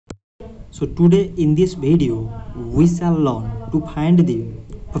So today in this video we shall learn to find the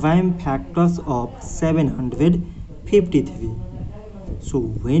prime factors of 753. So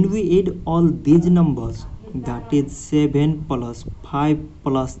when we add all these numbers, that is 7 plus 5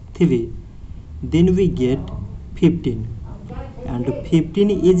 plus 3, then we get 15, and 15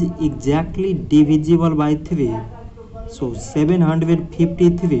 is exactly divisible by 3. So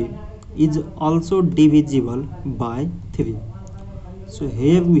 753 is also divisible by 3. So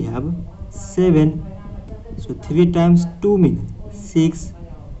here we have 7, so 3 times 2 means 6,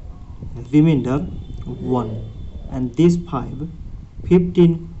 remainder 1, and this 5,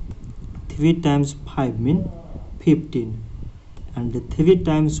 15, 3 times 5 means 15, and 3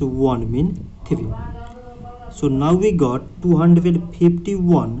 times 1 means 3. So now we got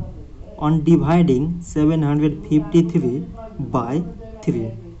 251 on dividing 753 by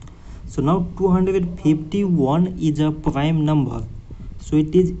 3. So now 251 is a prime number, so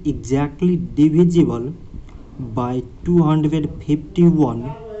it is exactly divisible by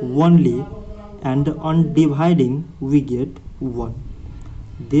 251 only, and on dividing we get 1.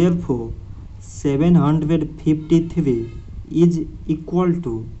 Therefore 753 is equal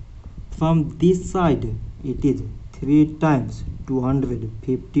to, from this side it is 3 times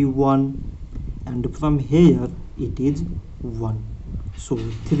 251, and from here it is 1. So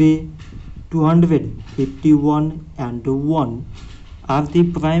 3, 251 and 1 are the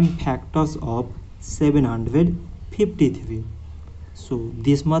prime factors of 753. So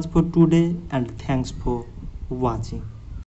this much for today, and thanks for watching.